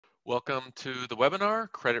Welcome to the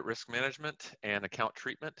webinar, Credit Risk Management and Account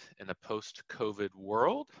Treatment in a Post-COVID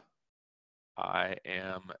World. I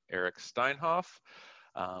am Eric Steinhoff,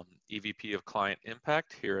 EVP of Client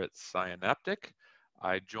Impact here at Scienaptic.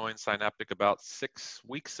 I joined Scienaptic about 6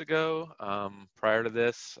 weeks ago. Prior to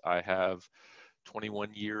this, I have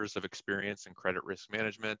 21 years of experience in credit risk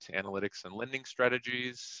management, analytics, and lending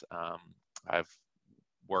strategies. I've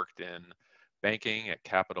worked in banking at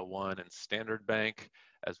Capital One and Standard Bank,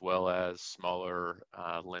 as well as smaller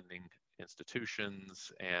lending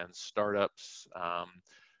institutions and startups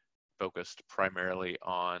focused primarily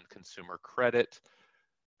on consumer credit,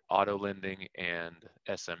 auto lending, and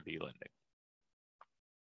SMB lending.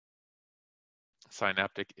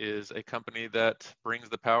 Scienaptic is a company that brings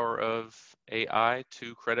the power of AI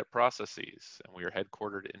to credit processes, and we are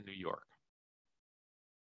headquartered in New York.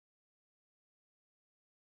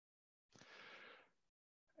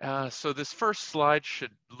 So this first slide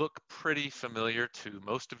should look pretty familiar to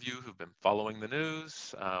most of you who've been following the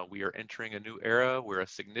news. We are entering a new era where a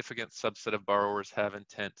significant subset of borrowers have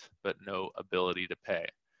intent but no ability to pay.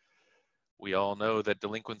 We all know that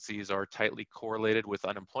delinquencies are tightly correlated with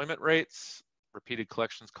unemployment rates. Repeated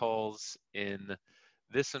collections calls in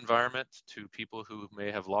this environment to people who may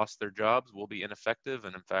have lost their jobs will be ineffective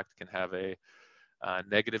and in fact can have a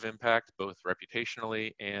negative impact both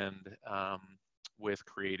reputationally and with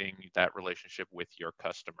creating that relationship with your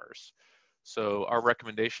customers. So our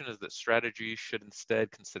recommendation is that strategies should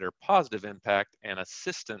instead consider positive impact and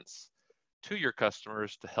assistance to your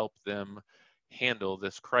customers to help them handle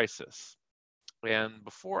this crisis. And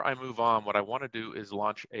before I move on, what I want to do is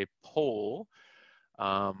launch a poll.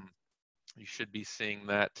 You should be seeing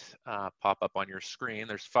that pop up on your screen.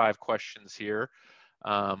 There's 5 questions here.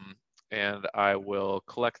 And I will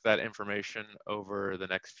collect that information over the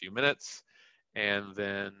next few minutes. And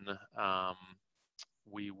then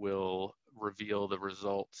we will reveal the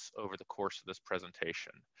results over the course of this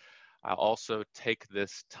presentation. I'll also take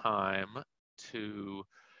this time to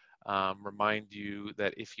remind you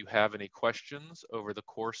that if you have any questions over the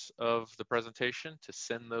course of the presentation, to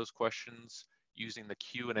send those questions using the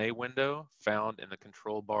Q&A window found in the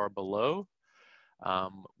control bar below.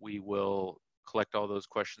 We will collect all those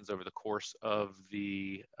questions over the course of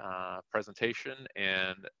the presentation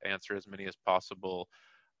and answer as many as possible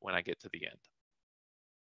when I get to the end.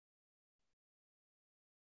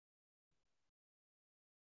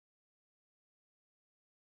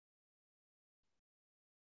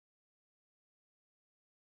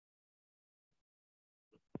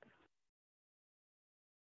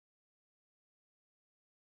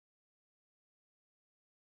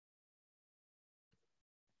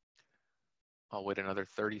 I'll wait another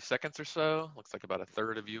 30 seconds or so. Looks like about a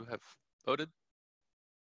third of you have voted.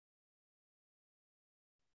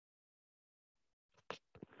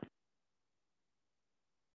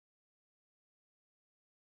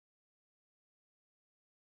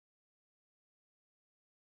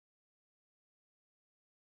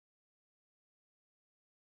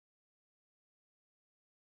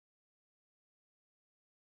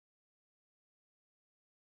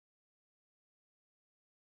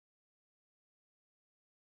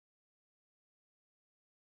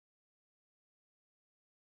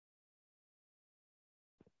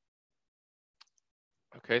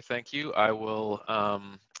 Okay, thank you. I will,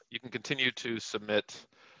 you can continue to submit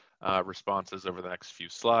responses over the next few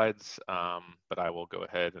slides, but I will go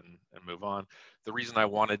ahead and move on. The reason I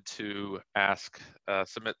wanted to ask,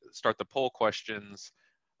 start the poll questions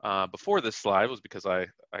before this slide was because I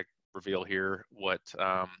reveal here what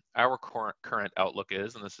our current outlook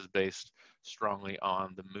is, and this is based strongly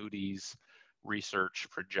on the Moody's research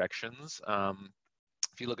projections.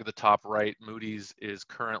 If you look at the top right, Moody's is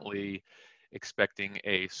currently expecting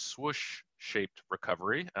a swoosh-shaped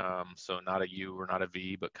recovery. So not a U or not a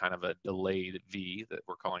V, but kind of a delayed V that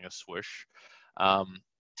we're calling a swoosh. As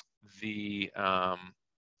you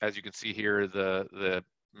can see here, the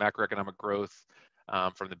macroeconomic growth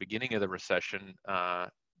from the beginning of the recession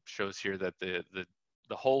shows here that the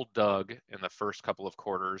hole dug in the first couple of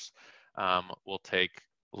quarters will take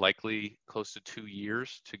likely close to 2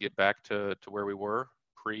 years to get back to where we were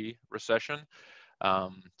pre-recession.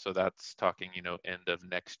 So that's talking, end of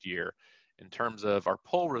next year. In terms of our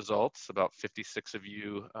poll results, about 56 of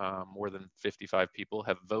you, more than 55 people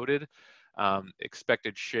have voted.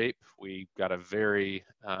 Expected shape, we got a very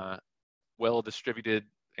well-distributed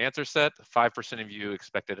answer set. 5% of you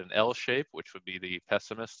expected an L shape, which would be the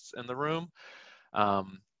pessimists in the room.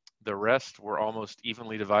 The rest were almost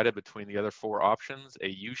evenly divided between the other 4 options. A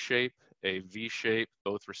U shape, a V shape,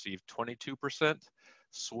 both received 22%.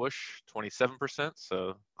 Swoosh, 27%,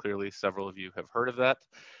 so clearly several of you have heard of that.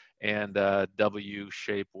 and W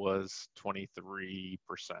shape was 23%.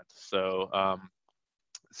 So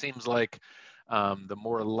it seems like the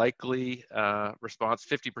more likely response,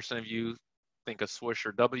 50% of you think a swoosh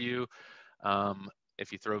or W.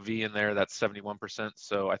 If you throw V in there, that's 71%.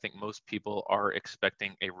 So I think most people are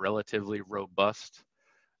expecting a relatively robust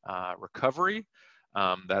recovery.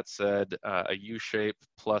 That said, a U shape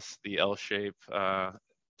plus the L shape,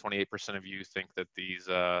 28% of you think that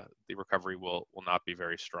the recovery will not be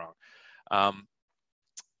very strong.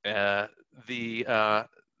 The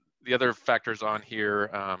other factors on here,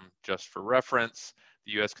 just for reference,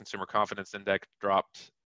 the U.S. Consumer Confidence Index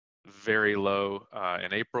dropped very low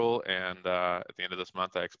in April, and at the end of this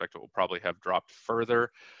month, I expect it will probably have dropped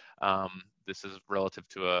further. This is relative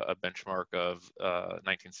to a benchmark of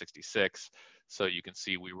 1966, so you can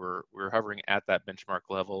see we were hovering at that benchmark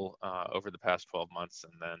level over the past 12 months,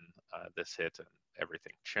 and then this hit and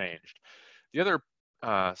everything changed. The other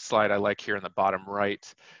slide I like here in the bottom right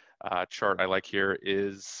chart I like here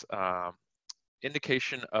is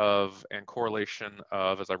indication of and correlation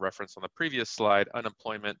of, as I referenced on the previous slide,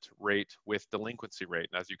 unemployment rate with delinquency rate.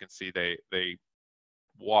 And as you can see, they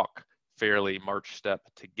walk fairly march step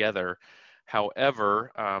together.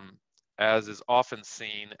 However, as is often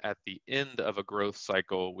seen at the end of a growth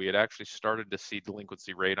cycle, we had actually started to see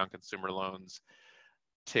delinquency rate on consumer loans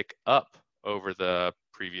tick up over the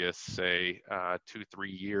previous, say, 2-3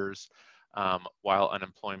 years, while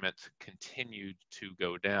unemployment continued to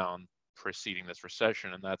go down preceding this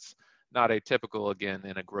recession. And that's not atypical, again,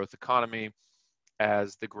 in a growth economy.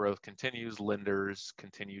 As the growth continues, lenders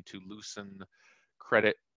continue to loosen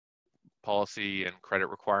credit policy and credit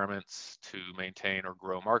requirements to maintain or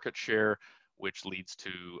grow market share, which leads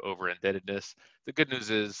to over-indebtedness. The good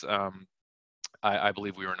news is I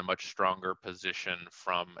believe we were in a much stronger position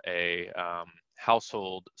from a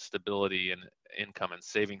household stability and income and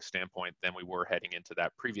savings standpoint than we were heading into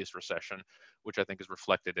that previous recession, which I think is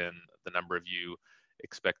reflected in the number of you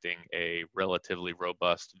expecting a relatively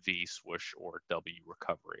robust V, swoosh, or W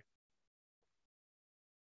recovery.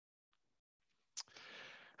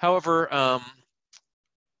 However,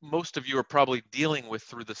 most of you are probably dealing with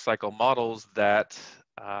through the cycle models that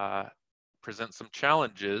present some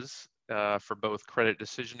challenges for both credit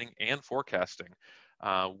decisioning and forecasting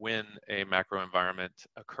when a macro environment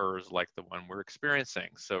occurs like the one we're experiencing.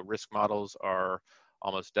 So risk models are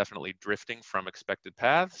almost definitely drifting from expected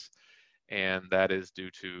paths, and that is due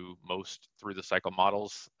to most through the cycle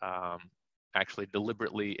models actually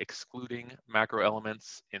deliberately excluding macro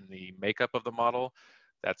elements in the makeup of the model.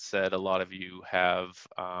 That said, a lot of you have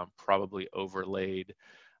probably overlaid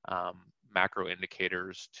macro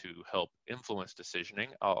indicators to help influence decisioning.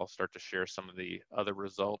 I'll start to share some of the other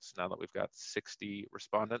results now that we've got 60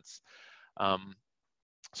 respondents.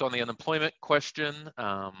 So on the unemployment question,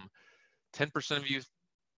 10% of you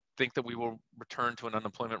think that we will return to an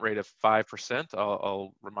unemployment rate of 5%.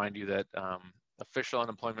 I'll remind you that official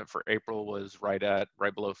unemployment for April was right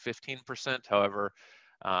below 15%. However,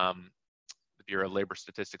 the Bureau of Labor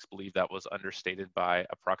Statistics believe that was understated by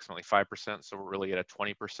approximately 5%. So we're really at a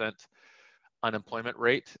 20% unemployment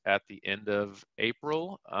rate at the end of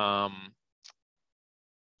April.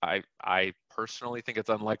 I personally think it's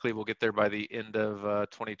unlikely we'll get there by the end of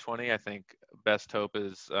 2020. I think best hope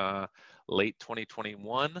is late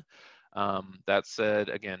 2021. That said,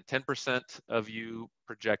 again, 10% of you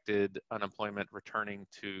projected unemployment returning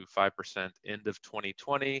to 5% end of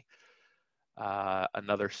 2020.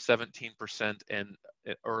 Another 17% in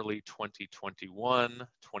early 2021,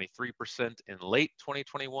 23% in late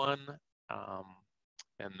 2021,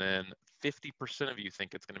 and then 50% of you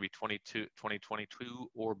think it's going to be 2022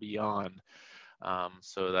 or beyond.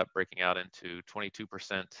 So that breaking out into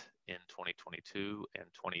 22% in 2022 and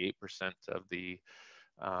 28% of the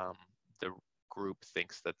group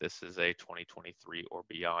thinks that this is a 2023 or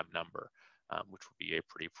beyond number, which would be a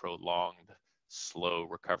pretty prolonged, slow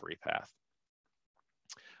recovery path.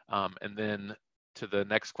 And then to the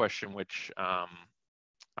next question, which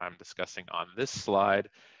I'm discussing on this slide,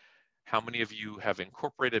 how many of you have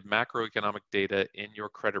incorporated macroeconomic data in your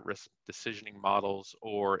credit risk decisioning models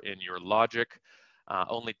or in your logic?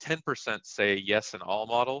 Only 10% say yes in all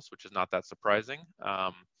models, which is not that surprising.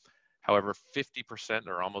 However, 50%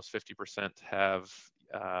 or almost 50% have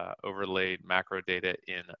overlaid macro data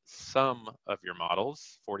in some of your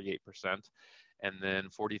models, 48%, and then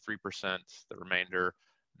 43%, the remainder,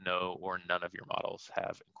 no or none of your models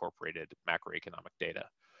have incorporated macroeconomic data.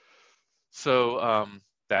 So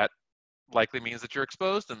that likely means that you're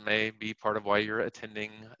exposed and may be part of why you're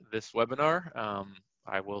attending this webinar.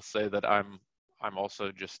 I will say that I'm I'm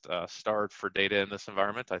also just starved for data in this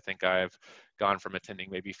environment. I think I've gone from attending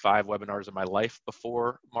maybe 5 webinars in my life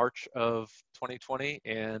before March of 2020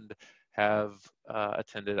 and have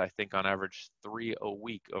attended, I think, on average 3 a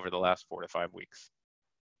week over the last 4 to 5 weeks.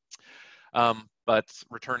 But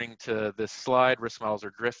returning to this slide, risk models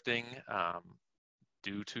are drifting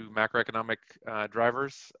due to macroeconomic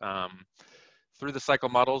drivers. Through the cycle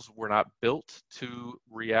models were not built to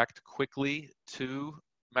react quickly to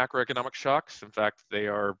macroeconomic shocks. In fact, they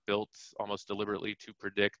are built almost deliberately to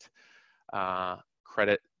predict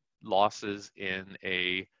credit losses in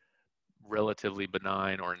a relatively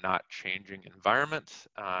benign or not changing environment,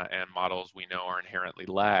 and models we know are inherently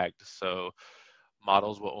lagged. So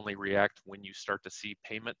models will only react when you start to see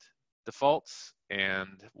payment defaults.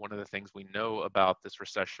 And one of the things we know about this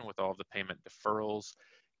recession with all of the payment deferrals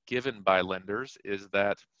given by lenders is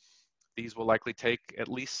that these will likely take at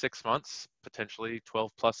least 6 months, potentially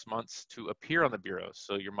 12 plus months to appear on the bureaus.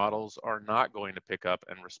 So your models are not going to pick up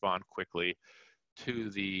and respond quickly to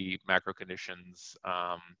the macro conditions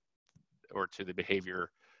or to the behavior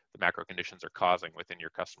the macro conditions are causing within your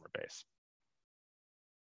customer base.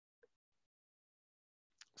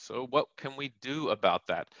 So what can we do about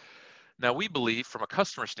that? Now, we believe from a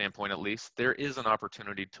customer standpoint, at least, there is an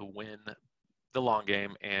opportunity to win the long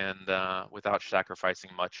game and without sacrificing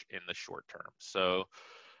much in the short term. So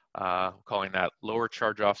calling that lower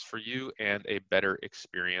charge-offs for you and a better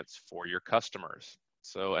experience for your customers.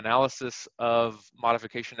 So analysis of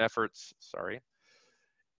modification efforts,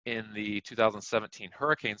 in the 2017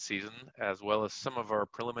 hurricane season, as well as some of our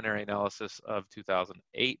preliminary analysis of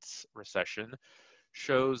 2008's recession,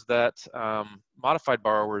 shows that modified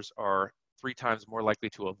borrowers are 3 times more likely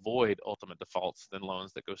to avoid ultimate defaults than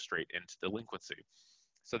loans that go straight into delinquency.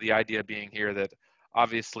 So the idea being here that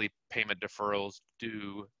obviously payment deferrals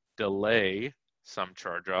do delay some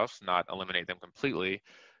charge-offs, not eliminate them completely,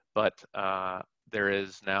 but there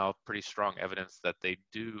is now pretty strong evidence that they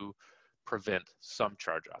do prevent some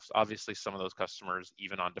charge-offs. Obviously, some of those customers,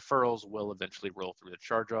 even on deferrals, will eventually roll through the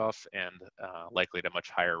charge-off and likely at a much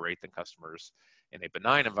higher rate than customers in a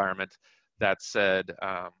benign environment. That said,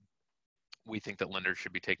 we think that lenders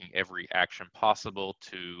should be taking every action possible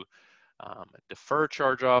to defer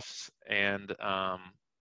charge-offs and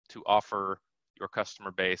to offer your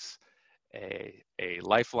customer base a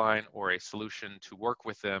lifeline or a solution to work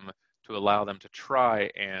with them to allow them to try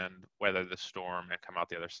and weather the storm and come out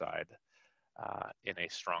the other side in a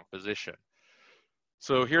strong position.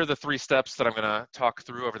 So here are the 3 steps that I'm going to talk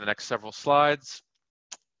through over the next several slides.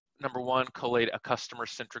 Number 1, collate a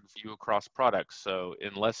customer-centric view across products. So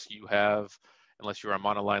unless you're a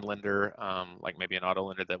monoline lender, like maybe an auto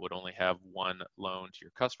lender that would only have 1 loan to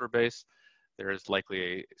your customer base, there is likely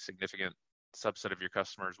a significant subset of your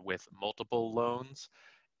customers with multiple loans,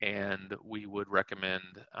 and we would recommend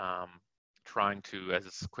trying to,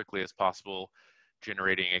 as quickly as possible,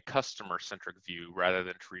 generating a customer-centric view rather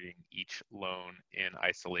than treating each loan in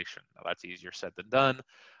isolation. Now, that's easier said than done,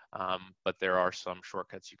 but there are some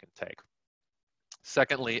shortcuts you can take.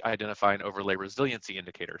 Secondly, identify and overlay resiliency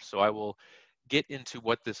indicators. So I will get into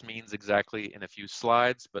what this means exactly in a few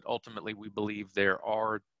slides, but ultimately we believe there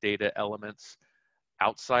are data elements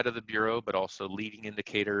outside of the bureau, but also leading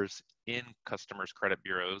indicators in customers' credit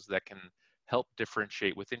bureaus that can help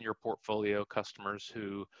differentiate within your portfolio customers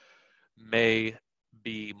who may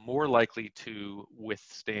be more likely to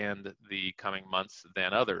withstand the coming months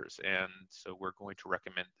than others. And so we're going to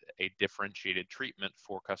recommend a differentiated treatment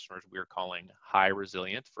for customers we're calling high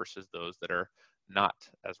resilient versus those that are not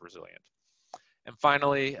as resilient. And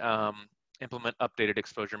finally, implement updated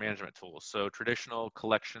exposure management tools. So traditional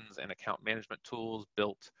collections and account management tools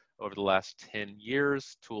built over the last 10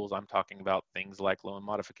 years, tools I'm talking about, things like loan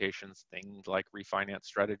modifications, things like refinance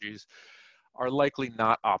strategies, are likely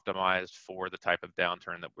not optimized for the type of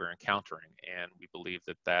downturn that we're encountering. And we believe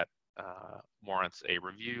that that warrants a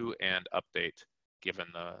review and update given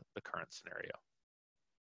the current scenario.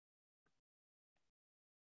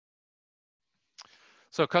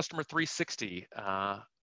 So Customer 360,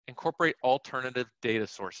 incorporate alternative data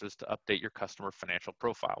sources to update your customer financial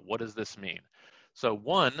profile. What does this mean? So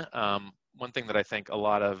one thing that I think a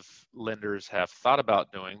lot of lenders have thought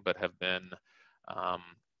about doing, but have been,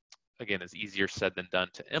 again, is easier said than done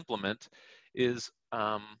to implement, is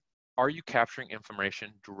are you capturing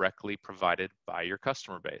information directly provided by your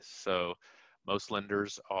customer base? So most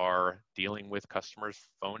lenders are dealing with customers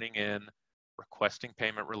phoning in, requesting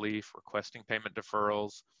payment relief, requesting payment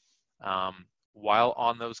deferrals. While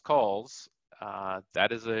on those calls,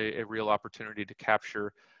 that is a real opportunity to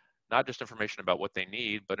capture not just information about what they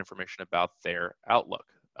need, but information about their outlook.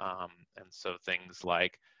 And so things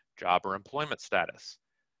like job or employment status,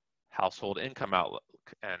 household income outlook.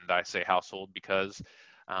 And I say household because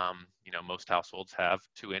most households have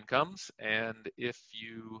two incomes, and if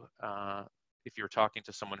you're talking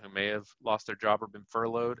to someone who may have lost their job or been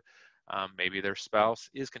furloughed, maybe their spouse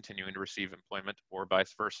is continuing to receive employment or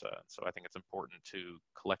vice versa. So I think it's important to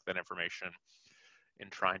collect that information in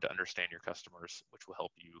trying to understand your customers, which will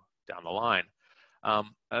help you down the line.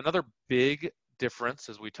 Another big difference,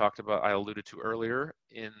 as we talked about, I alluded to earlier,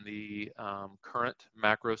 in the current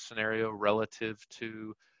macro scenario relative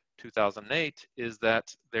to 2008 is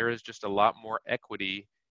that there is just a lot more equity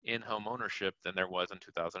in home ownership than there was in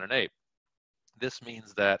 2008. This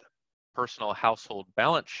means that personal household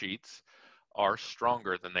balance sheets are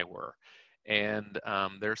stronger than they were. And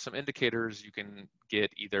there's some indicators you can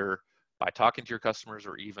get either by talking to your customers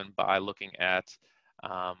or even by looking at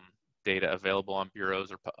data available on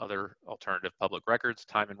bureaus or other alternative public records,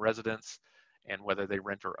 time and residence, and whether they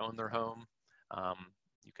rent or own their home.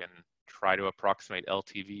 You can try to approximate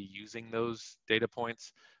LTV using those data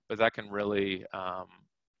points, but that can really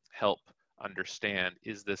help understand,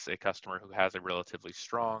 is this a customer who has a relatively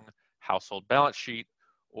strong household balance sheet,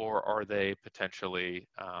 or are they potentially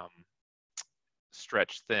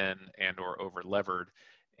stretched thin and or over levered,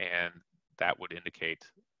 and that would indicate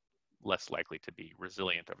less likely to be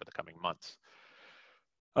resilient over the coming months.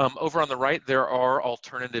 Over on the right, there are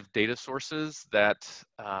alternative data sources that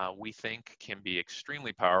we think can be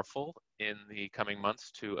extremely powerful in the coming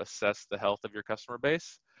months to assess the health of your customer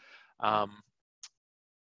base.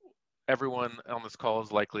 Everyone on this call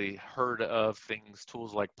has likely heard of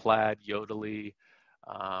tools like Plaid, Yodlee,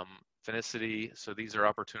 Finicity. So these are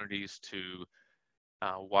opportunities to,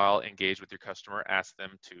 while engaged with your customer, ask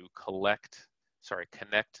them to connect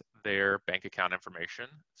their bank account information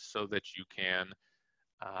so that you can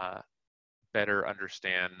better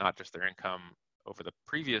understand not just their income over the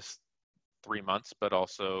previous 3 months, but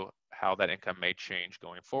also how that income may change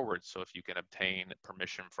going forward. So if you can obtain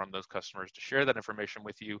permission from those customers to share that information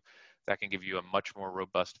with you, that can give you a much more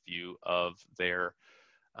robust view of their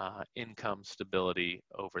income stability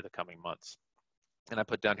over the coming months. And I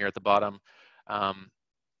put down here at the bottom,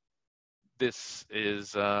 this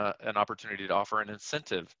is an opportunity to offer an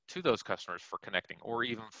incentive to those customers for connecting, or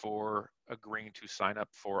even for agreeing to sign up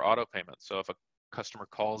for auto payments. So if a customer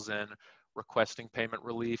calls in requesting payment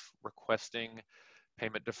relief, requesting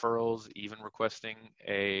payment deferrals, even requesting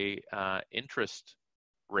a interest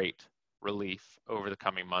rate relief over the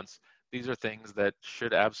coming months, these are things that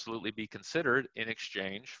should absolutely be considered in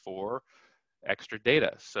exchange for extra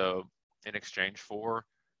data. So in exchange for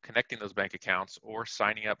connecting those bank accounts or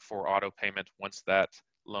signing up for auto payment once that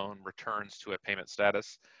loan returns to a payment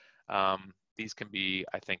status. These can be,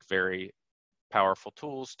 I think, very powerful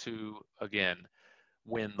tools to, again,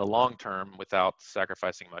 win the long term without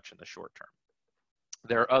sacrificing much in the short term.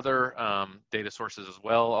 There are other data sources as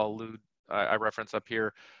well I reference up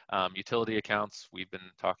here. Utility accounts, we've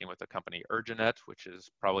been talking with the company Urginet, which is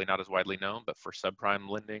probably not as widely known, but for subprime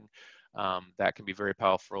lending, that can be very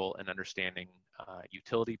powerful in understanding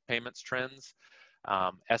utility payments trends.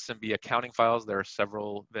 SMB accounting files, there are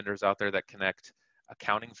several vendors out there that connect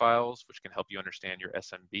accounting files, which can help you understand your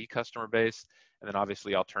SMB customer base. And then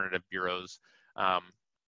obviously alternative bureaus.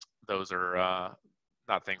 Those are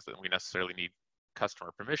not things that we necessarily need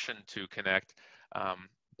customer permission to connect,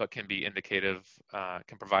 but can be indicative,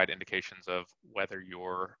 can provide indications of whether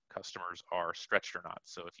your customers are stretched or not.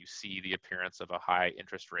 So if you see the appearance of a high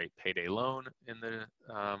interest rate payday loan in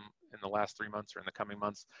the last 3 months or in the coming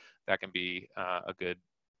months, that can be a good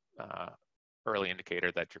early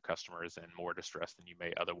indicator that your customer is in more distress than you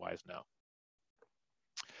may otherwise know.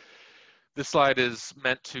 This slide is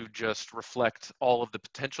meant to just reflect all of the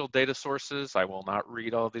potential data sources. I will not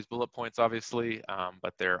read all of these bullet points, obviously,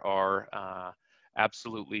 but there are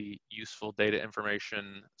absolutely useful data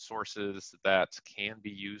information sources that can be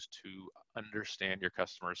used to understand your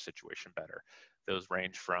customer's situation better. Those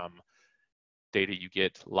range from data you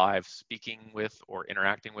get live speaking with or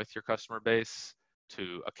interacting with your customer base,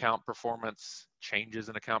 to account performance, changes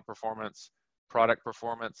in account performance, product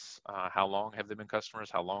performance, how long have they been customers,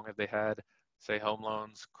 how long have they had, say, home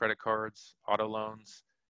loans, credit cards, auto loans.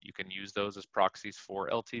 You can use those as proxies for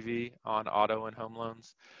LTV on auto and home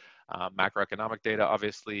loans. Macroeconomic data,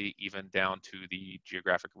 obviously, even down to the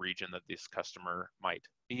geographic region that this customer might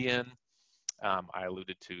be in. I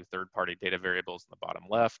alluded to third-party data variables in the bottom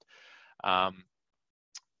left.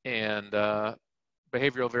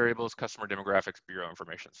 Behavioral variables, customer demographics, bureau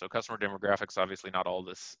information. So customer demographics, obviously not all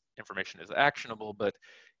this information is actionable, but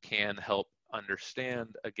can help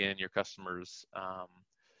understand, again, your customers'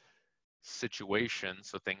 situation.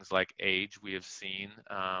 So things like age, we have seen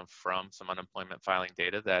from some unemployment filing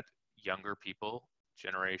data that younger people,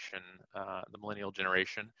 the millennial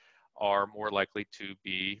generation, are more likely to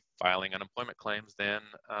be filing unemployment claims than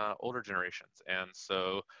older generations. And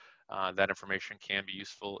so that information can be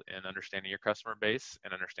useful in understanding your customer base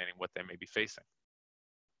and understanding what they may be facing.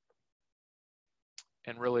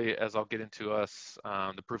 And really, as I'll get into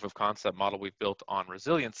the proof of concept model we've built on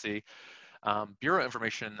resiliency, bureau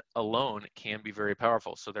information alone can be very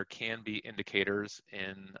powerful. So there can be indicators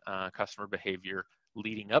in customer behavior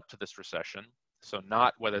leading up to this recession. So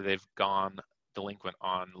not whether they've gone delinquent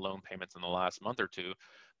on loan payments in the last month or two,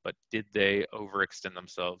 but did they overextend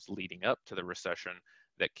themselves leading up to the recession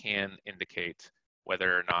that can indicate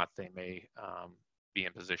whether or not they may be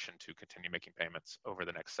in position to continue making payments over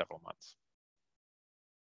the next several months.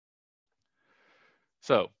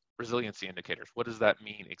 So resiliency indicators, what does that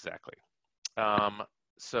mean exactly?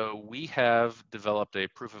 So we have developed a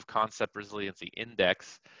proof of concept resiliency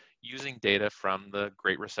index using data from the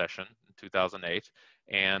Great Recession in 2008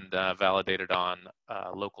 and validated on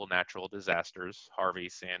local natural disasters, Harvey,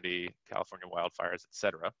 Sandy, California wildfires,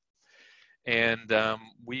 etc. And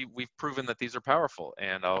we've proven that these are powerful,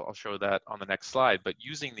 and I'll show that on the next slide. But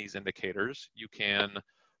using these indicators, you can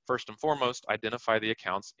first and foremost identify the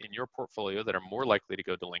accounts in your portfolio that are more likely to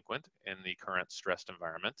go delinquent in the current stressed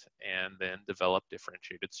environment, and then develop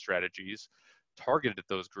differentiated strategies targeted at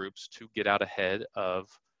those groups to get out ahead of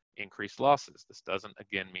increased losses. This doesn't,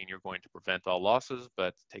 again, mean you're going to prevent all losses,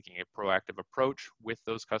 but taking a proactive approach with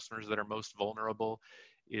those customers that are most vulnerable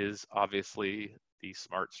is obviously the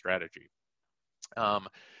smart strategy.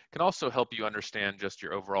 Can also help you understand just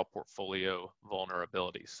your overall portfolio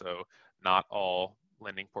vulnerability. So not all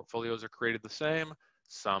lending portfolios are created the same.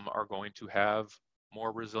 Some are going to have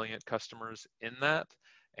more resilient customers in that,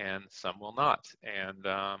 and some will not. And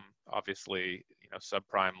obviously,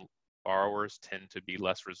 subprime borrowers tend to be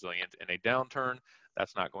less resilient in a downturn.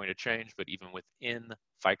 That's not going to change, but even within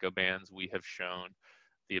FICO bands, we have shown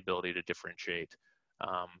the ability to differentiate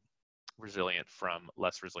resilient from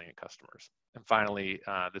less resilient customers. And finally,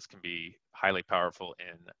 this can be highly powerful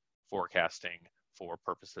in forecasting for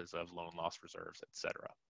purposes of loan loss reserves, etc.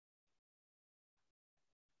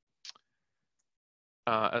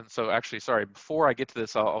 And so actually, sorry, before I get to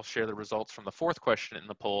this, I'll share the results from the fourth question in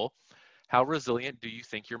the poll. How resilient do you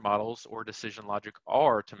think your models or decision logic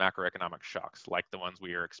are to macroeconomic shocks like the ones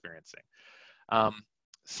we are experiencing?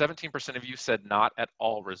 17% of you said not at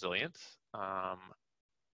all resilient.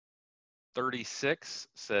 36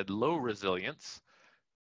 said low resilience,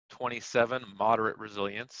 27 moderate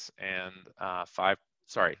resilience, and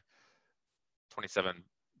 27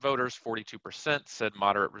 voters, 42% said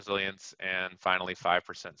moderate resilience, and finally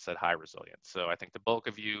 5% said high resilience. So I think the bulk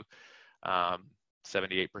of you,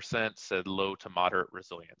 78% said low to moderate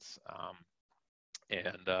resilience.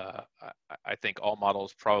 I think all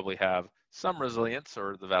models probably have some resilience,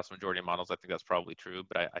 or the vast majority of models, I think that's probably true,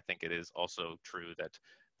 but I think it is also true that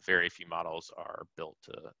very few models are built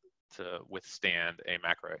to withstand a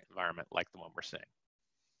macro environment like the one we're seeing.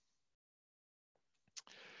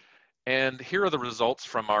 And here are the results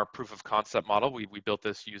from our proof of concept model. We built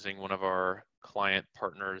this using one of our client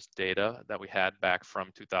partners' data that we had back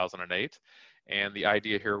from 2008. And the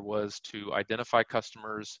idea here was to identify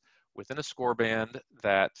customers within a score band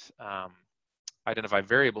that identify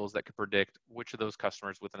variables that could predict which of those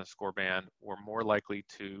customers within a score band were more likely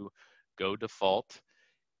to go default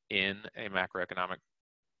in a macroeconomic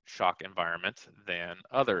shock environment than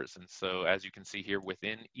others. And so as you can see here,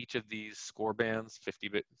 within each of these score bands,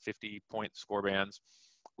 50-point score bands,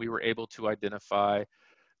 we were able to identify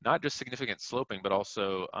not just significant sloping, but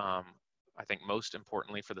also I think most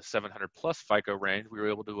importantly for the 700 plus FICO range, we were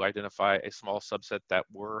able to identify a small subset that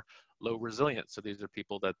were low resilient. So these are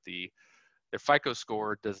people that their FICO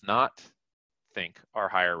score does not think are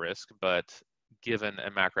higher risk, but given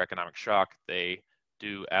a macroeconomic shock, they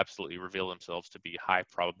do absolutely reveal themselves to be high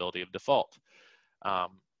probability of default. Now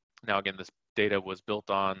again, this data was built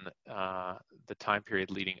on the time period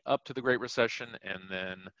leading up to the Great Recession, and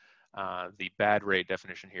then the bad rate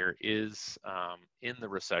definition here is in the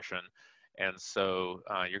recession. And so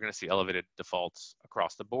you're going to see elevated defaults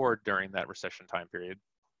across the board during that recession time period.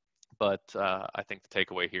 But I think the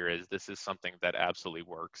takeaway here is this is something that absolutely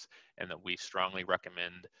works, and that we strongly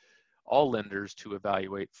recommend all lenders to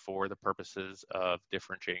evaluate for the purposes of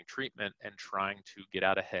differentiating treatment and trying to get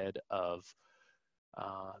out ahead of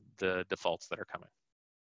the defaults that are coming.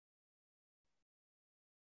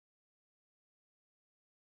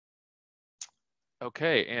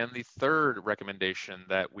 Okay, and the third recommendation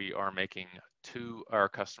that we are making to our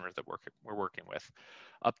customers that we're working with.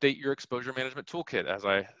 Update your exposure management toolkit. As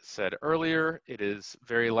I said earlier, it is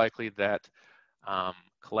very likely that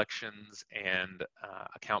collections and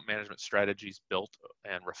account management strategies built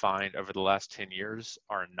and refined over the last 10 years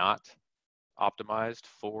are not optimized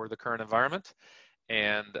for the current environment.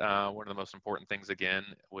 And one of the most important things, again,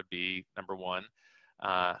 would be number one,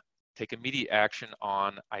 take immediate action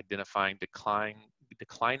on identifying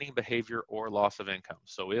declining behavior or loss of income.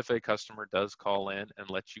 So if a customer does call in and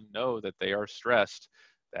let you know that they are stressed,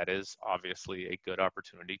 that is obviously a good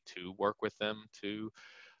opportunity to work with them to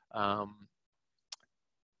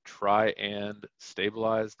try and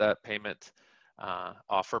stabilize that payment,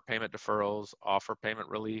 offer payment deferrals, offer payment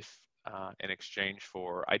relief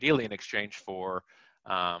ideally in exchange for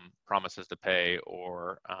promises to pay,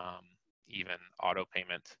 or even auto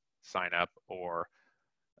payment sign up, or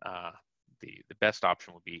the best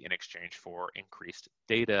option would be in exchange for increased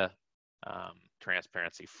data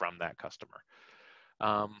transparency from that customer.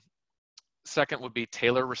 Second would be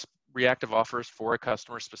tailor reactive offers for a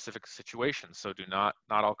customer specific situation. So not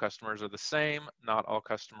all customers are the same. Not all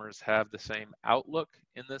customers have the same outlook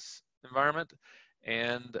in this environment.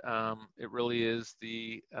 And it really is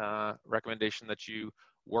the recommendation that you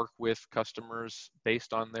work with customers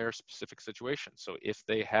based on their specific situation. So if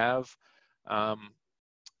they have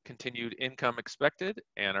continued income expected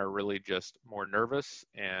and are really just more nervous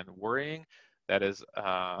and worrying, that is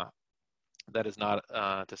not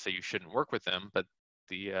to say you shouldn't work with them, but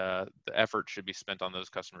the effort should be spent on those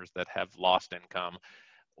customers that have lost income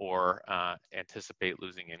or anticipate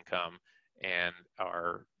losing income and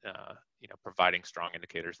are providing strong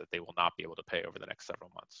indicators that they will not be able to pay over the next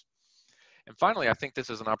several months. And finally, I think this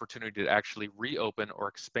is an opportunity to actually reopen or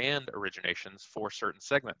expand originations for certain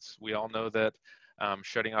segments. We all know that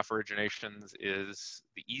shutting off originations is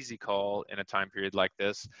the easy call in a time period like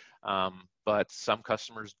this, but some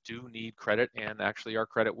customers do need credit and actually are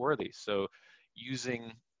credit worthy. So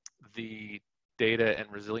using the data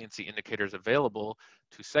and resiliency indicators available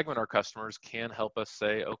to segment our customers can help us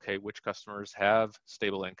say, okay, which customers have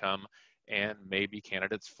stable income and may be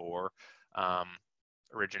candidates for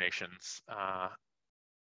originations.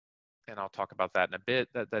 And I'll talk about that in a bit.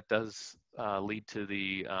 That does lead to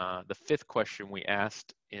the fifth question we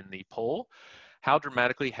asked in the poll. How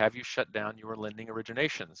dramatically have you shut down your lending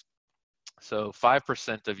originations? So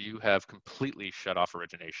 5% of you have completely shut off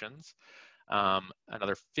originations.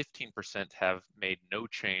 Another 15% have made no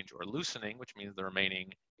change or loosening, which means the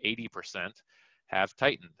remaining 80% have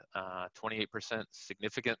tightened. 28%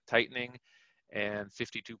 significant tightening, and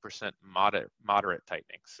 52% moderate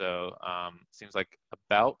tightening. So seems like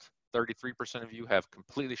about 33% of you have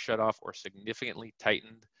completely shut off or significantly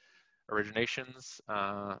tightened originations.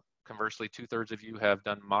 Conversely, 2/3 of you have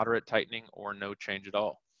done moderate tightening or no change at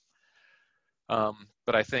all.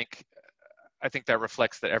 But I think that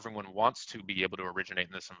reflects that everyone wants to be able to originate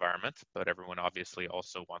in this environment, but everyone obviously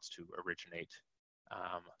also wants to originate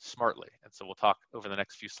smartly. And so we'll talk over the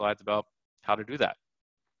next few slides about how to do that.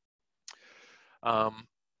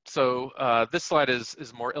 This slide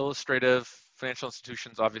is more illustrative. Financial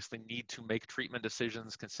institutions obviously need to make treatment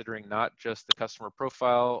decisions considering not just the customer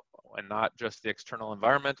profile and not just the external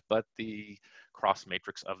environment, but the cross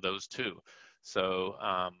matrix of those two. So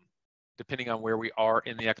depending on where we are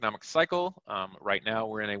in the economic cycle, right now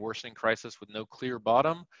we're in a worsening crisis with no clear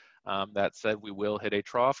bottom. That said, we will hit a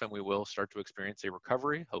trough and we will start to experience a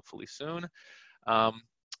recovery, hopefully soon.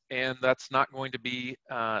 And that's not going to be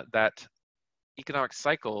that economic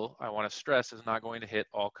cycle, I want to stress, is not going to hit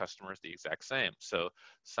all customers the exact same. So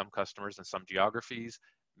some customers in some geographies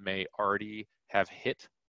may already have hit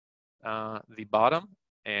the bottom,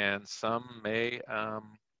 and some may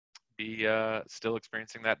be still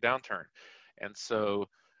experiencing that downturn. And so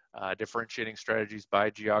differentiating strategies by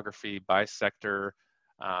geography, by sector,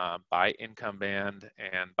 by income band,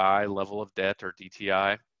 and by level of debt or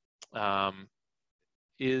DTI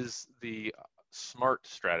is the smart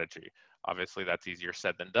strategy. Obviously, that's easier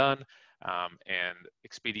said than done, and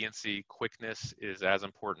expediency, quickness is as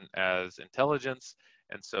important as intelligence,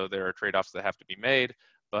 and so there are trade-offs that have to be made,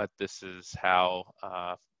 but this is how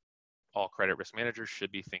all credit risk managers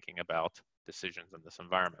should be thinking about decisions in this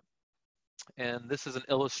environment. And this is an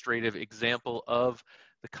illustrative example of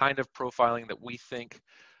the kind of profiling that we think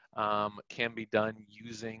can be done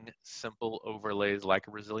using simple overlays like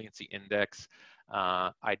a resiliency index,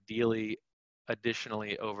 ideally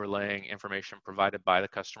additionally overlaying information provided by the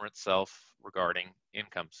customer itself regarding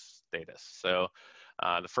income status. So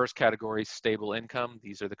the first category, stable income,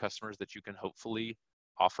 these are the customers that you can hopefully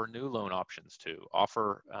offer new loan options to,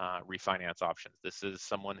 offer refinance options. This is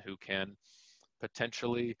someone who can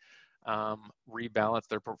potentially rebalance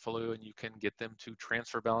their portfolio, and you can get them to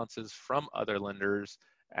transfer balances from other lenders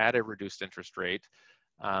at a reduced interest rate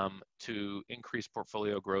to increase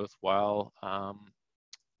portfolio growth while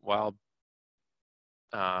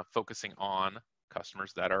focusing on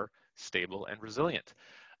customers that are stable and resilient.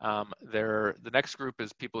 The next group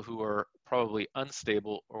is people who are probably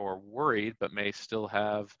unstable or worried, but may still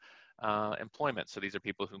have employment. So these are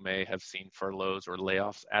people who may have seen furloughs or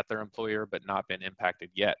layoffs at their employer, but not been impacted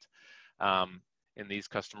yet. In these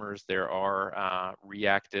customers, there are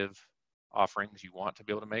reactive offerings you want to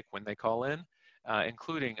be able to make when they call in,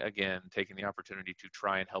 including, again, taking the opportunity to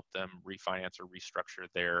try and help them refinance or restructure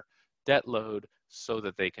their debt load so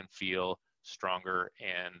that they can feel stronger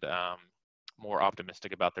and more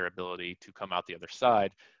optimistic about their ability to come out the other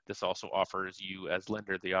side. This also offers you as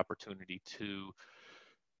lender the opportunity to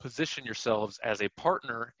position yourselves as a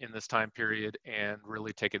partner in this time period and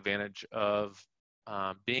really take advantage of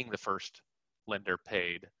being the first lender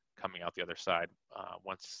paid coming out the other side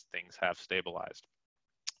once things have stabilized.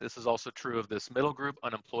 This is also true of this middle group,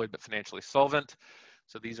 unemployed but financially solvent.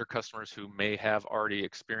 So these are customers who may have already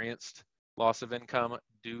experienced loss of income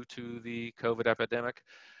due to the COVID epidemic.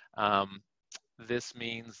 This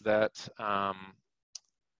means that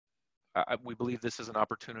we believe this is an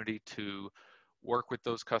opportunity to work with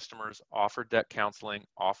those customers, offer debt counseling,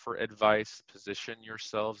 offer advice, position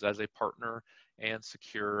yourselves as a partner, and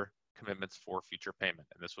secure commitments for future payment.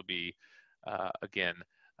 And this will be, again,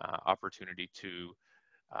 opportunity to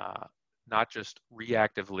not just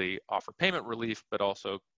reactively offer payment relief, but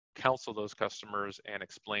also counsel those customers and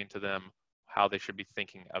explain to them how they should be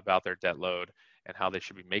thinking about their debt load and how they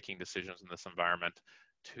should be making decisions in this environment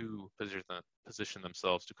to position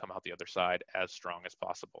themselves to come out the other side as strong as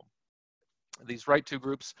possible. These right two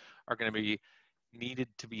groups are going to be needed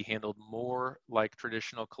to be handled more like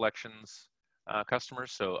traditional collections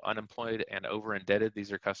customers. So unemployed and over indebted,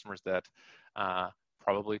 these are customers that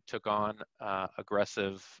probably took on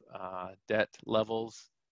aggressive debt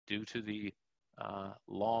levels due to the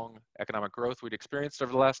long economic growth we'd experienced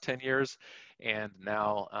over the last 10 years and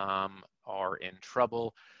now are in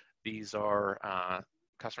trouble. These are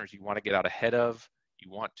customers you want to get out ahead of.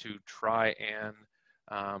 You want to try and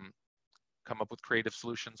come up with creative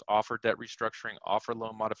solutions, offer debt restructuring, offer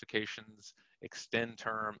loan modifications, extend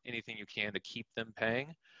term, anything you can to keep them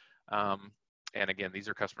paying. And again, these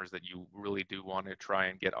are customers that you really do want to try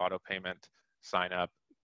and get auto payment, sign up,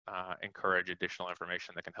 encourage additional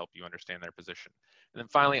information that can help you understand their position. And then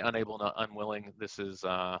finally, unable and unwilling. This is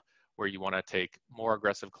where you want to take more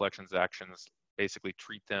aggressive collections actions, basically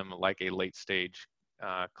treat them like a late stage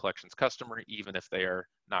collections customer, even if they are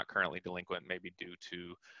not currently delinquent, maybe due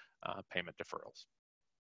to payment deferrals.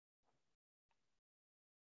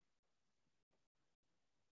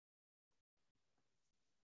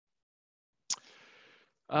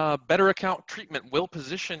 Better account treatment will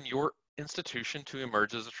position your institution to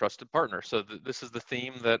emerge as a trusted partner. So this is the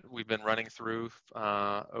theme that we've been running through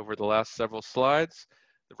over the last several slides.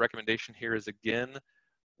 The recommendation here is, again,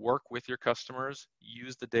 work with your customers,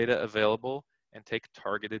 use the data available, and take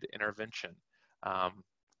targeted intervention.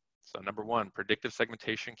 So number one, predictive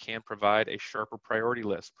segmentation can provide a sharper priority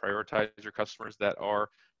list. Prioritize your customers that are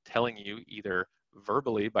telling you either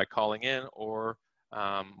verbally by calling in or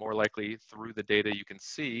more likely through the data you can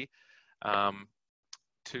see that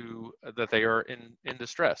they are in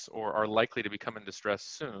distress or are likely to become in distress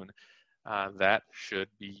soon. That should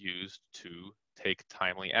be used to take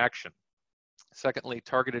timely action. Secondly,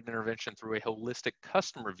 targeted intervention through a holistic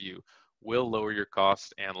customer view will lower your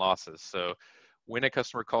costs and losses. So when a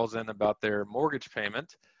customer calls in about their mortgage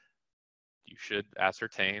payment, you should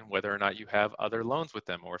ascertain whether or not you have other loans with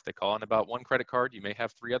them, or if they call in about one credit card, you may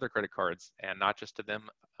have 3 other credit cards, and not just to them,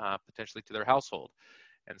 potentially to their household.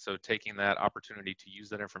 And so taking that opportunity to use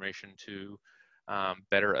that information to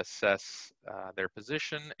better assess their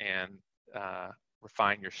position and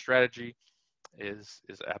refine your strategy is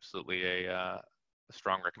absolutely a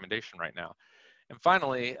strong recommendation right now. And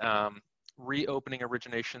finally, reopening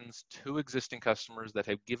originations to existing customers that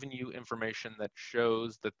have given you information that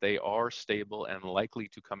shows that they are stable and likely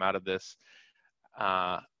to come out of this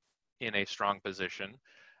in a strong position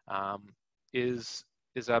is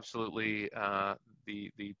absolutely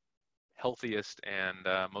the healthiest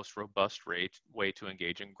and most robust way to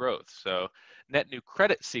engage in growth. So net new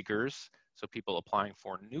credit seekers, so people applying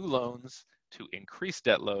for new loans to increase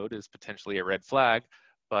debt load, is potentially a red flag.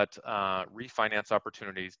 But refinance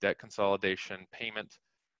opportunities, debt consolidation, payment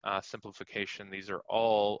simplification, these are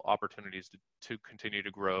all opportunities to continue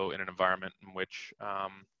to grow in an environment in which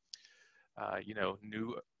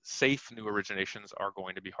safe new originations are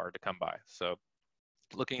going to be hard to come by. So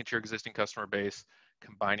looking at your existing customer base,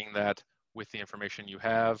 combining that with the information you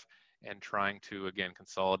have, and trying to, again,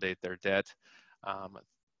 consolidate their debt,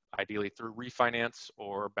 ideally through refinance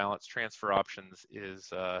or balance transfer options,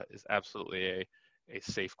 is absolutely a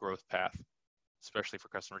safe growth path, especially for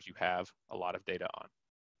customers you have a lot of data on.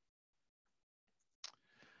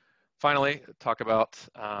 Finally, talk about,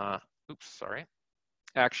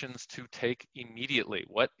 actions to take immediately.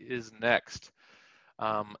 What is next?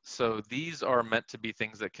 So these are meant to be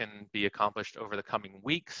things that can be accomplished over the coming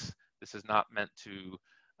weeks. This is not meant to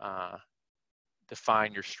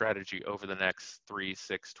define your strategy over the next 3,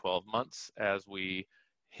 6, 12 months as we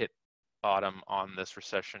hit bottom on this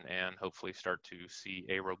recession and hopefully start to see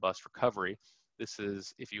a robust recovery. This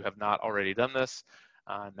is, if you have not already done this,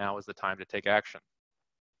 now is the time to take action.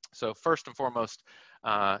 So first and foremost,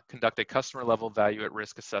 conduct a customer level value at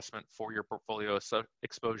risk assessment for your portfolio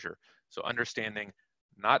exposure. So understanding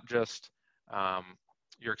not just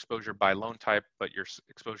your exposure by loan type, but your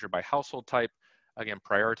exposure by household type. Again,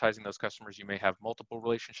 prioritizing those customers you may have multiple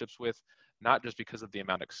relationships with, not just because of the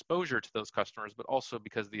amount of exposure to those customers, but also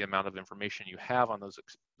because the amount of information you have on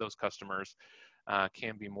those customers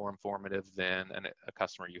can be more informative than a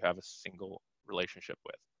customer you have a single relationship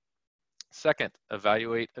with. Second,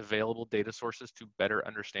 evaluate available data sources to better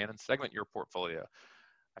understand and segment your portfolio.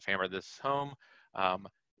 I've hammered this home.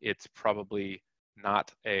 It's probably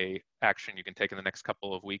not an action you can take in the next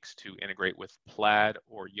couple of weeks to integrate with Plaid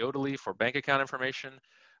or Yodlee for bank account information,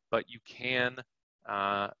 but you can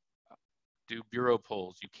do bureau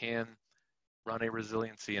polls. You can run a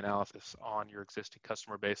resiliency analysis on your existing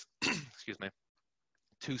customer base, excuse me,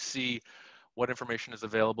 to see what information is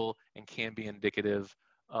available and can be indicative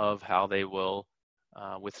of how they will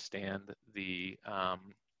withstand the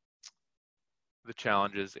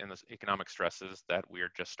challenges and the economic stresses that we are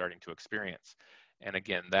just starting to experience. And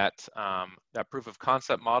again, that proof of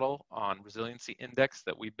concept model on resiliency index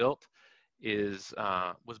that we built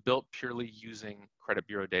was built purely using credit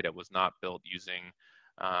bureau data. It was not built using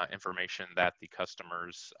information that the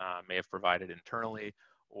customers may have provided internally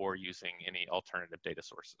or using any alternative data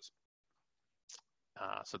sources.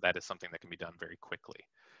 So that is something that can be done very quickly.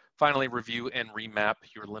 Finally, review and remap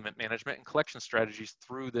your limit management and collection strategies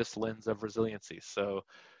through this lens of resiliency. So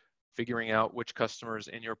figuring out which customers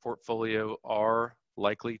in your portfolio are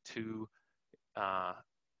likely to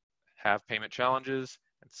have payment challenges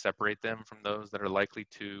and separate them from those that are likely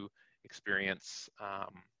to experience,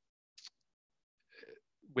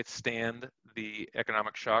 withstand the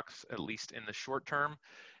economic shocks, at least in the short term,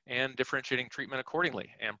 and differentiating treatment accordingly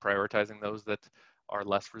and prioritizing those that are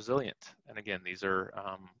less resilient. And again, these are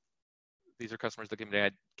customers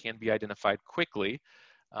that can be identified quickly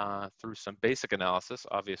through some basic analysis.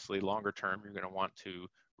 Obviously, longer term, you're going to want to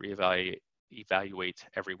evaluate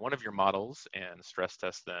every one of your models and stress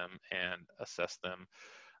test them and assess them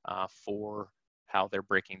for how they're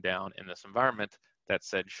breaking down in this environment. That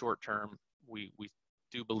said, short term, we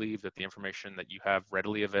do believe that the information that you have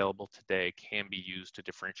readily available today can be used to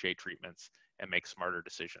differentiate treatments and make smarter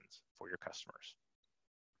decisions for your customers.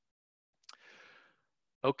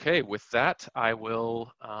 Okay, with that, I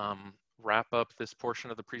will wrap up this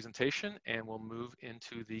portion of the presentation and we'll move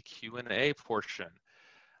into the Q&A portion.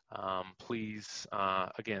 Please,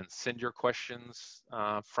 again, send your questions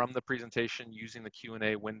from the presentation using the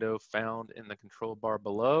Q&A window found in the control bar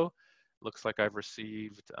below. Looks like I've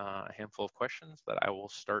received a handful of questions that I will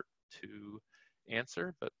start to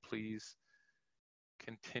answer, but please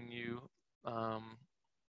continue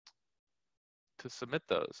to submit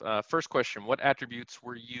those. First question, what attributes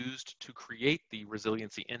were used to create the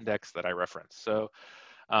resiliency index that I referenced? So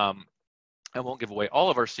I won't give away all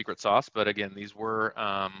of our secret sauce, but again, these were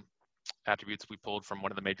attributes we pulled from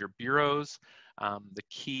one of the major bureaus. The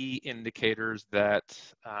key indicators that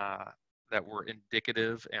were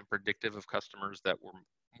indicative and predictive of customers that were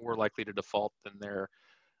more likely to default than their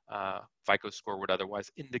FICO score would otherwise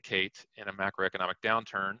indicate in a macroeconomic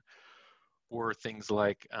downturn were things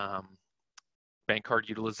like bank card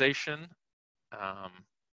utilization,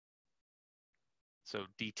 so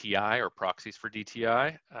DTI or proxies for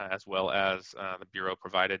DTI, as well as the Bureau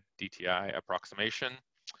provided DTI approximation.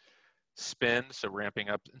 Spend, so ramping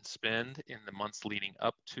up in spend in the months leading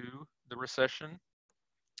up to the recession.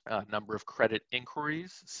 Number of credit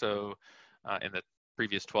inquiries, so in the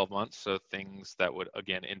previous 12 months, so things that would,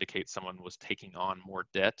 again, indicate someone was taking on more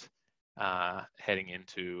debt heading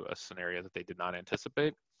into a scenario that they did not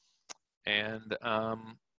anticipate. And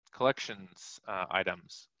collections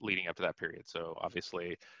items leading up to that period. So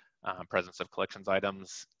obviously, presence of collections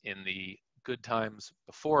items in the good times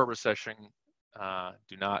before a recession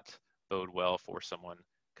do not bode well for someone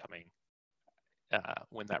coming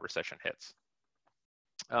when that recession hits.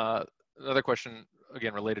 Another question,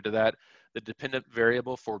 again, related to that, the dependent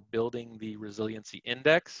variable for building the resiliency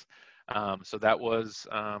index. So that was,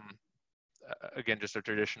 again, just a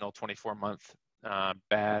traditional 24-month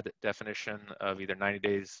bad definition of either 90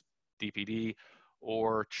 days DPD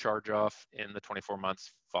or charge off in the 24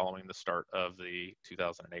 months following the start of the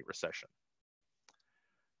 2008 recession.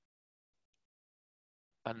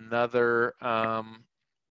 Another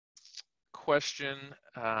question,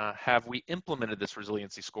 have we implemented this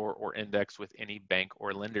resiliency score or index with any bank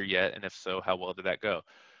or lender yet? And if so, how well did that go?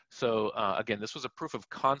 So again, this was a proof of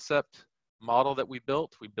concept model that we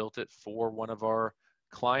built. We built it for one of our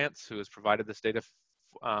clients who has provided this data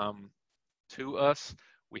to us.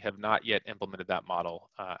 We have not yet implemented that model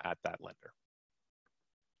at that lender.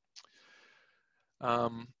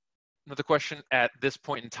 Another question, at this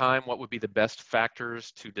point in time, what would be the best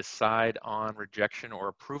factors to decide on rejection or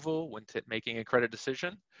approval when making a credit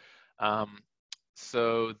decision?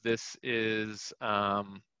 So this is,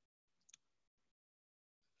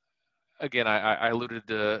 again, I alluded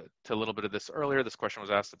to a little bit of this earlier. This question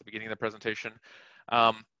was asked at the beginning of the presentation.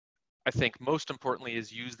 I think most importantly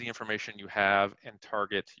is use the information you have and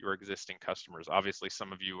target your existing customers. Obviously,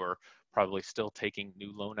 some of you are probably still taking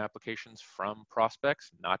new loan applications from prospects,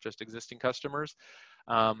 not just existing customers.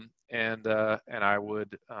 And I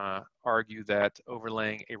would argue that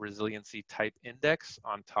overlaying a resiliency type index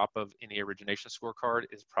on top of any origination scorecard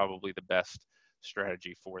is probably the best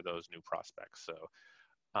strategy for those new prospects. So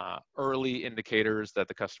early indicators that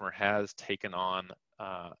the customer has taken on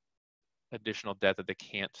additional debt that they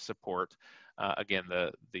can't support. Again,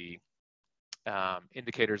 the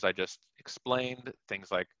indicators I just explained,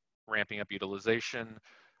 things like ramping up utilization,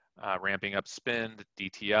 ramping up spend,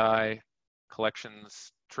 DTI,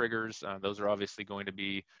 collections triggers, those are obviously going to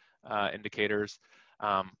be indicators.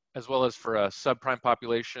 As well as for a subprime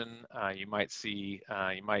population, you might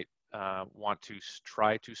want to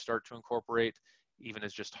try to start to incorporate, even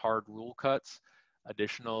as just hard rule cuts,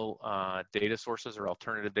 additional data sources or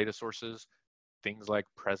alternative data sources, things like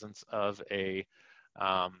presence of a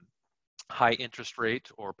high interest rate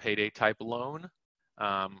or payday type loan.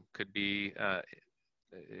 Could be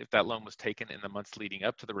if that loan was taken in the months leading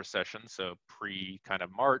up to the recession, so pre kind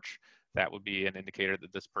of March, that would be an indicator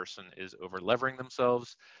that this person is over levering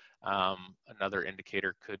themselves. Another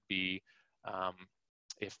indicator could be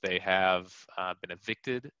if they have been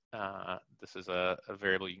evicted. This is a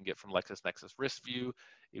variable you can get from LexisNexis Risk View.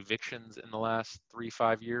 Evictions in the last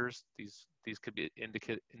 3-5 years. These could be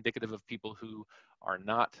indicative of people who are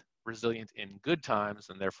not resilient in good times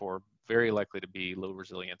and therefore very likely to be low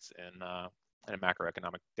resilience in a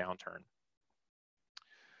macroeconomic downturn.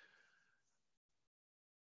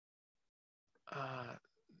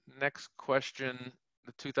 Next question.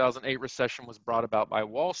 The 2008 recession was brought about by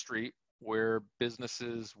Wall Street, where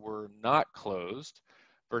businesses were not closed,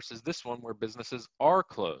 versus this one where businesses are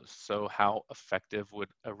closed. So how effective would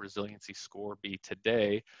a resiliency score be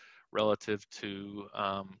today relative to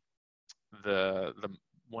the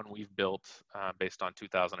one we've built based on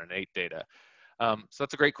 2008 data? So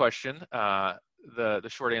that's a great question. The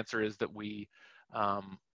short answer is that we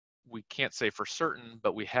can't say for certain,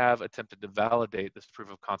 but we have attempted to validate this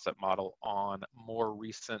proof of concept model on more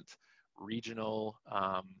recent regional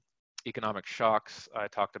economic shocks. I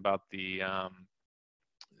talked about the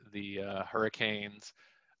hurricanes,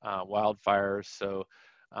 wildfires. So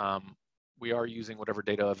we are using whatever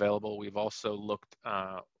data available. We've also looked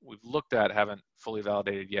at, haven't fully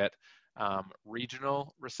validated yet,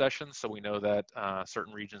 regional recessions. So we know that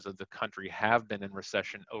certain regions of the country have been in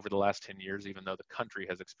recession over the last 10 years, even though the country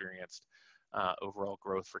has experienced overall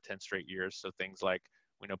growth for 10 straight years. So things like,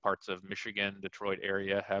 we know parts of Michigan, Detroit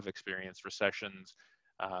area have experienced recessions.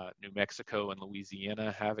 New Mexico and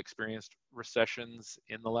Louisiana have experienced recessions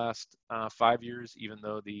in the last 5 years, even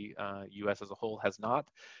though the U.S. as a whole has not.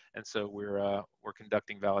 And so we're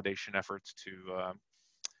conducting validation efforts to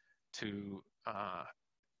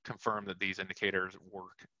confirm that these indicators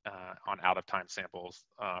work on out-of-time samples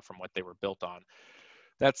from what they were built on.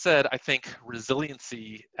 That said, I think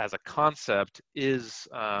resiliency as a concept is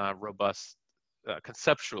robust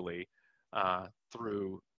conceptually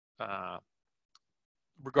through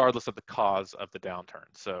regardless of the cause of the downturn.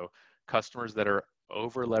 So customers that are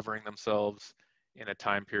over levering themselves in a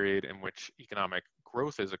time period in which economic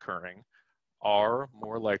growth is occurring are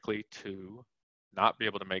more likely to not be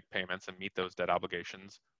able to make payments and meet those debt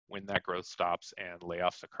obligations when that growth stops and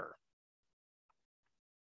layoffs occur.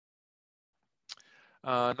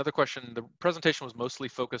 Another question, the presentation was mostly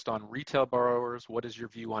focused on retail borrowers. What is your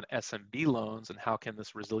view on SMB loans and how can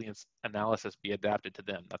this resilience analysis be adapted to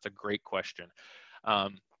them? That's a great question.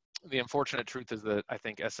 Um, the unfortunate truth is that I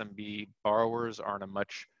think SMB borrowers are in a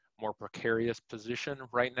much more precarious position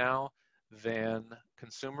right now than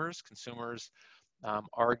consumers. Consumers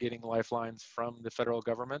are getting lifelines from the federal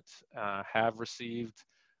government, have received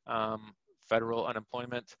federal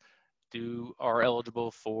unemployment, are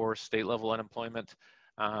eligible for state level unemployment,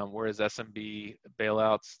 whereas SMB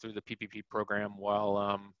bailouts through the PPP program,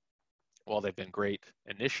 while they've been great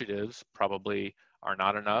initiatives, probably are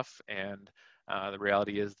not enough. And the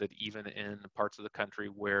reality is that even in parts of the country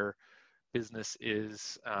where business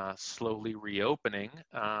is slowly reopening,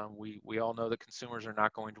 we all know that consumers are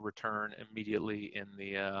not going to return immediately in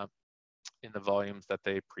the volumes that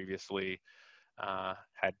they previously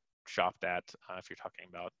had shopped at. If you're talking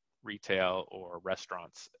about retail or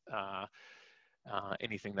restaurants,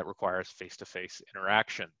 anything that requires face-to-face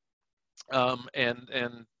interaction.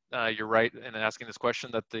 And you're right in asking this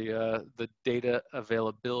question that the data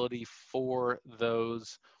availability for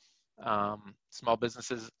those small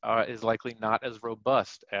businesses is likely not as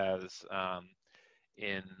robust as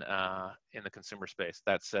in the consumer space.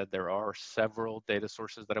 That said, there are several data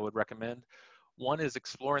sources that I would recommend. One is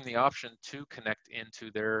exploring the option to connect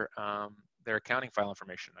into their accounting file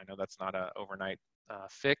information. I know that's not an overnight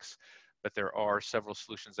fix, but there are several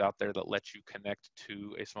solutions out there that let you connect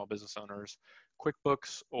to a small business owner's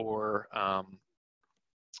QuickBooks or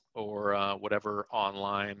whatever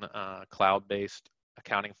online cloud-based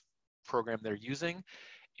accounting program they're using,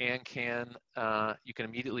 and you can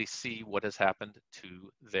immediately see what has happened to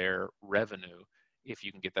their revenue. If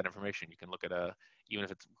you can get that information, you can look at even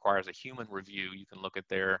if it requires a human review, you can look at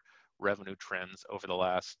their revenue trends over the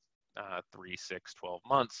last 3, 6, 12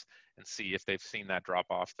 months and see if they've seen that drop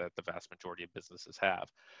off that the vast majority of businesses have.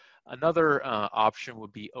 Another option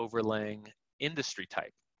would be overlaying industry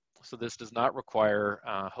type. So this does not require,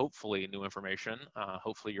 hopefully, new information.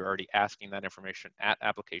 Hopefully you're already asking that information at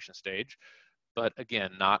application stage. But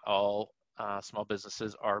again, not all small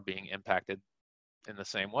businesses are being impacted in the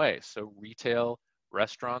same way. So retail,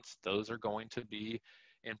 restaurants, those are going to be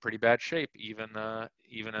in pretty bad shape, even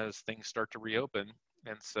as things start to reopen.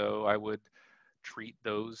 And so I would treat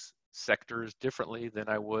those sectors differently than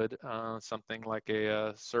I would something like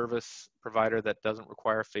a service provider that doesn't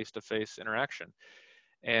require face-to-face interaction.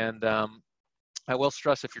 And I will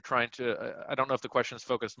stress, if you're trying to, I don't know if the question is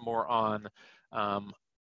focused more on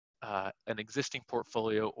an existing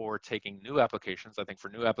portfolio or taking new applications. I think for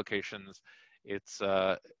new applications, it's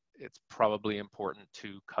probably important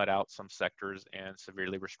to cut out some sectors and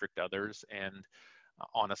severely restrict others, and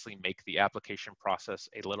honestly make the application process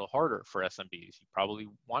a little harder for SMBs. You probably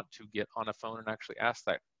want to get on a phone and actually ask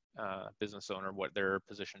that business owner what their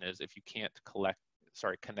position is if you can't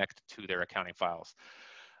connect to their accounting files.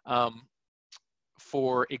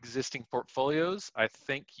 For existing portfolios, I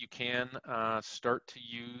think you can start to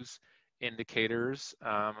use indicators.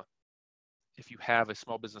 If you have a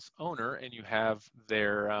small business owner and you have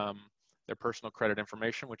their personal credit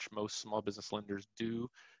information, which most small business lenders do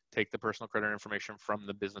take the personal credit information from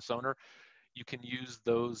the business owner, you can use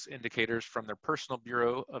those indicators from their personal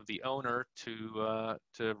bureau of the owner to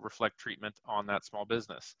reflect treatment on that small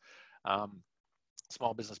business.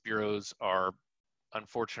 Small business bureaus are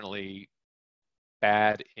unfortunately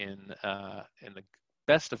bad in the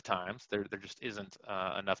best of times. There just isn't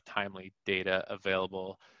enough timely data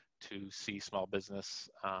available to see small business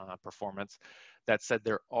performance. That said,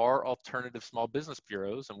 there are alternative small business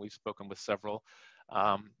bureaus, and we've spoken with several,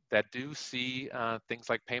 that do see things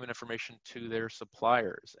like payment information to their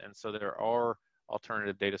suppliers. And so there are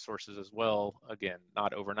alternative data sources as well. Again,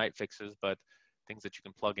 not overnight fixes, but things that you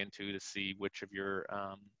can plug into to see which of your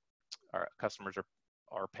our customers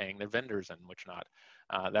are paying their vendors and which not.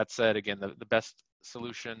 That said, again, the best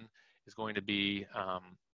solution is going to be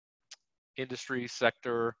industry,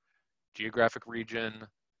 sector, geographic region,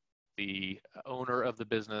 the owner of the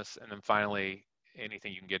business, and then finally,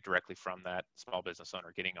 anything you can get directly from that small business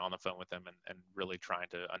owner, getting on the phone with them and really trying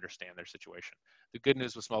to understand their situation. The good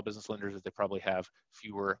news with small business lenders is they probably have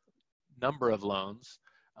fewer number of loans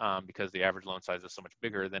because the average loan size is so much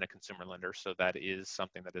bigger than a consumer lender. So that is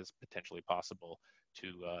something that is potentially possible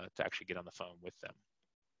to actually get on the phone with them.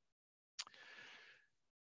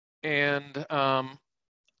 And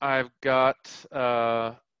I've got,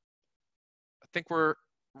 I think we're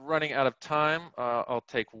running out of time. I'll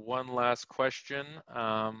take one last question.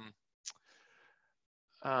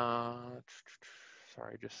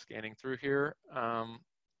 Sorry, just scanning through here.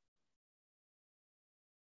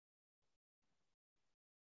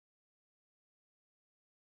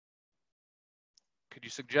 could you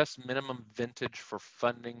suggest minimum vintage for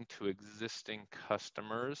funding to existing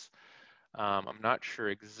customers? I'm not sure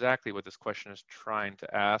exactly what this question is trying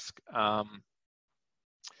to ask. I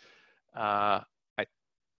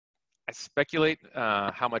speculate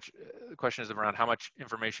how much, the question is around how much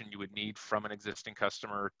information you would need from an existing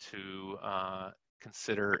customer to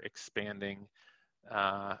consider expanding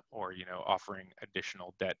or offering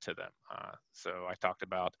additional debt to them. So I talked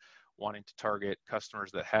about wanting to target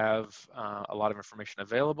customers that have a lot of information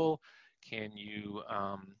available. Can you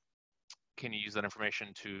use that information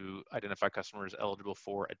to identify customers eligible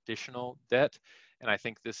for additional debt? And I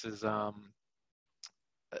think this is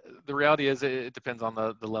the reality is it depends on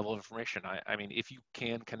the level of information. I mean, if you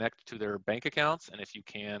can connect to their bank accounts and if you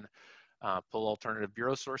can pull alternative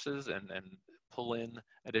bureau sources and pull in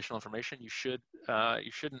additional information, you shouldn't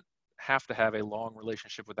have to have a long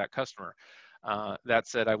relationship with that customer. That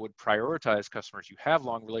said, I would prioritize customers you have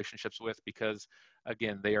long relationships with because,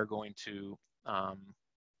 again, they are going to,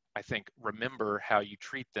 I think, remember how you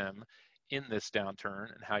treat them in this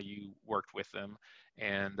downturn and how you worked with them.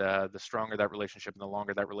 And the stronger that relationship and the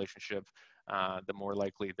longer that relationship, the more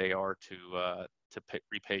likely they are to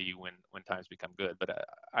repay you when times become good. But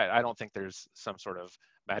I don't think there's some sort of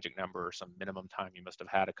magic number or some minimum time you must have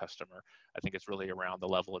had a customer. I think it's really around the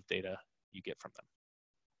level of data you get from them.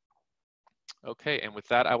 Okay, and with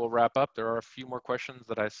that, I will wrap up. There are a few more questions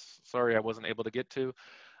that sorry I wasn't able to get to.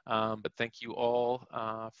 But thank you all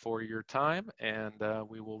for your time, and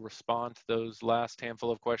we will respond to those last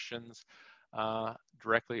handful of questions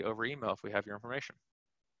directly over email if we have your information.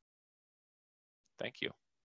 Thank you.